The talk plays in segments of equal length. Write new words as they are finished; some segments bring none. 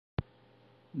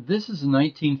This is a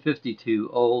 1952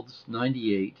 Olds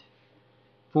 98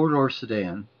 four-door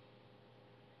sedan,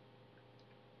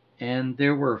 and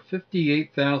there were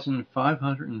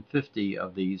 58,550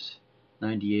 of these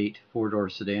 98 four-door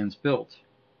sedans built.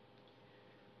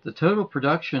 The total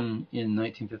production in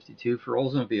 1952 for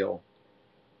Oldsmobile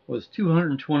was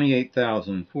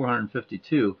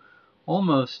 228,452,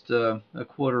 almost a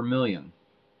quarter million.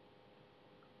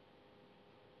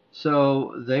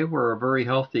 So they were a very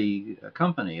healthy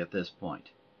company at this point.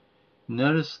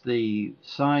 Notice the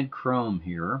side chrome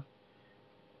here,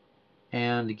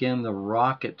 and again the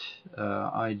rocket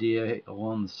idea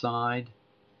along the side.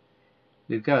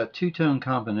 We've got a two-tone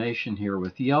combination here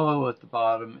with yellow at the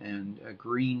bottom and a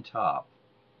green top,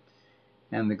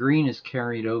 and the green is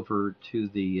carried over to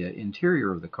the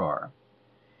interior of the car.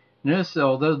 Notice,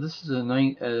 although this is a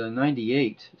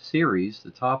 98 series,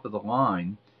 the top of the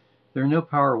line, there are no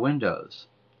power windows,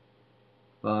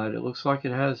 but it looks like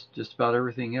it has just about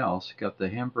everything else. Got the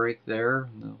handbrake there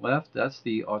on the left. That's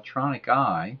the Autronic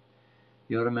Eye,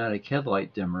 the automatic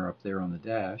headlight dimmer up there on the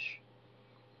dash.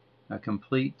 A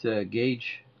complete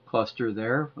gauge cluster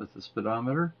there with the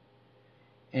speedometer.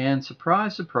 And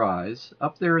surprise, surprise,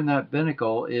 up there in that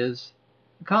binnacle is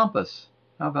a compass.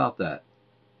 How about that?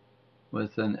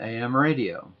 With an AM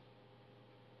radio.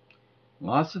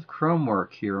 Lots of chrome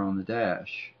work here on the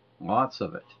dash. Lots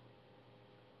of it.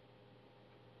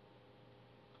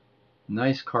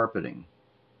 Nice carpeting.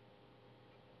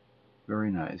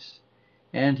 Very nice.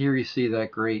 And here you see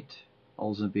that great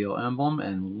Oldsmobile emblem,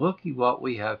 and looky what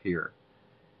we have here.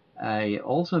 A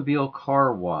Oldsmobile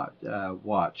car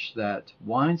watch that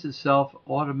winds itself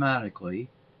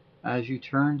automatically as you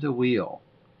turn the wheel.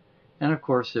 And of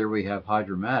course there we have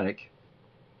Hydromatic,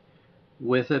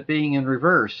 with it being in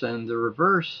reverse, and the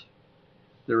reverse,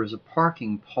 there is a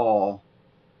parking pawl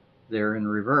there in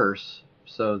reverse,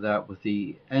 so that with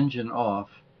the engine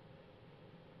off,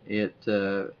 it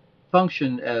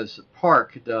functioned as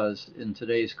park does in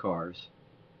today's cars.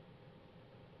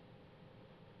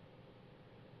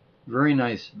 Very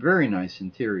nice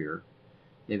interior.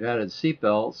 They've added seat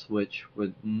belts, which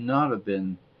would not have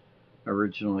been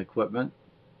original equipment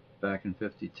back in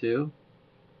 '52.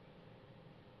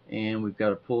 And we've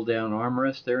got a pull-down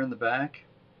armrest there in the back.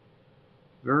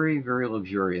 Very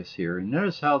luxurious here. And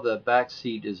notice how the back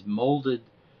seat is molded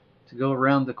to go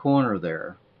around the corner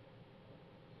there.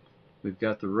 We've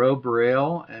got the robe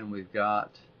rail, and we've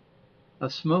got a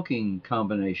smoking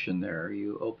combination there.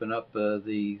 You open up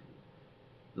the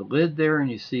lid there,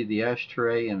 and you see the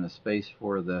ashtray and a space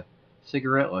for the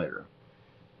cigarette lighter.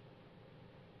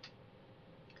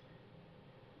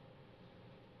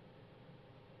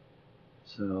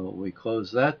 So we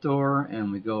close that door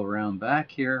and we go around back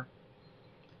here.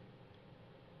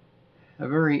 A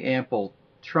very ample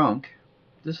trunk.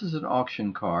 This is an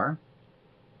auction car,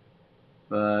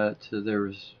 but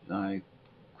I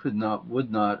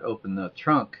would not open the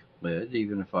trunk lid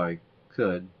even if I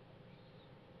could.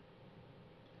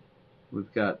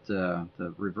 We've got the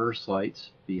reverse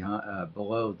lights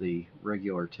below the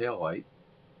regular tail light.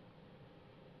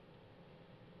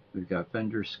 We've got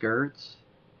fender skirts.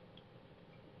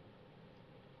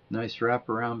 Nice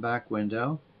wraparound back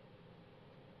window.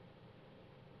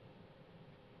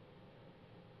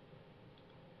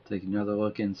 Take another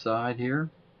look inside here.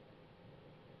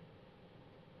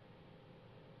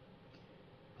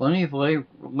 Plenty of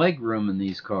leg room in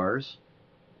these cars.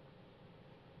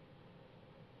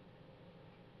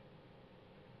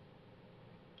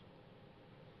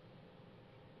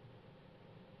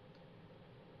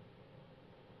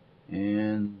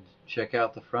 And check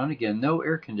out the front again. No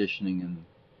air conditioning in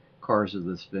cars of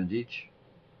this vintage,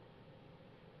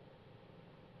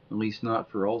 at least not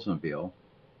for Oldsmobile.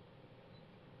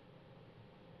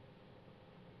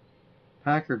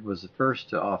 Packard was the first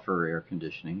to offer air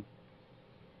conditioning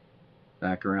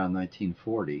back around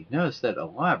 1940. Notice that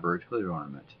elaborate hood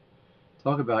ornament.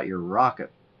 Talk about your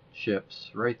rocket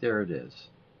ships. Right there it is.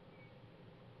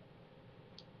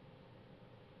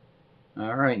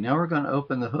 Alright, now we're going to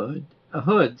open the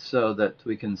hood so that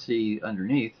we can see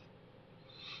underneath.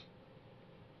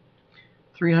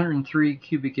 303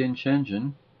 cubic inch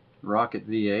engine, rocket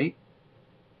V8.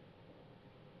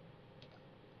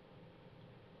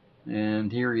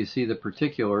 And here you see the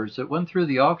particulars. It went through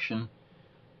the auction,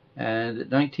 and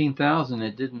at $19,000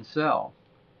 it didn't sell.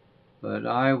 But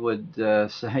I would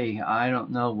say I don't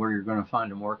know where you're going to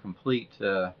find a more complete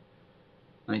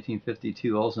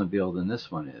 1952 Oldsmobile than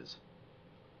this one is.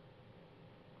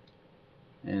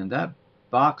 And that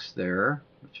box there,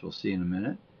 which we'll see in a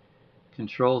minute,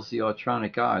 controls the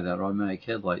Autronic Eye, that automatic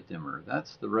headlight dimmer.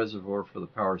 That's the reservoir for the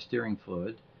power steering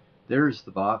fluid. There's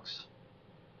the box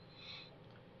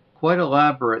quite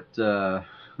elaborate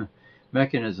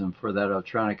mechanism for that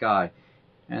Autronic Eye.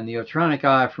 And the Autronic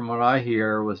Eye, from what I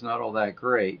hear, was not all that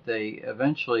great. They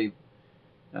eventually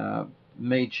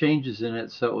made changes in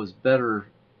it so it was better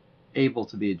able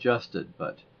to be adjusted,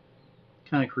 but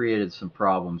kind of created some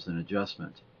problems in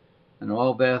adjustment. An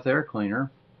oil bath air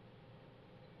cleaner.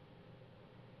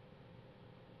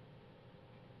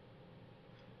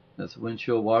 That's a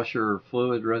windshield washer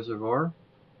fluid reservoir.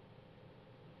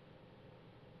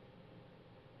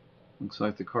 Looks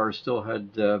like the car still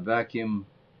had vacuum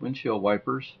windshield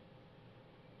wipers.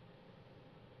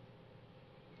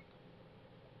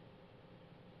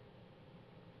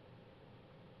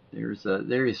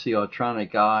 There you see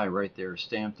Autronic Eye right there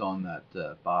stamped on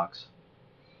that box.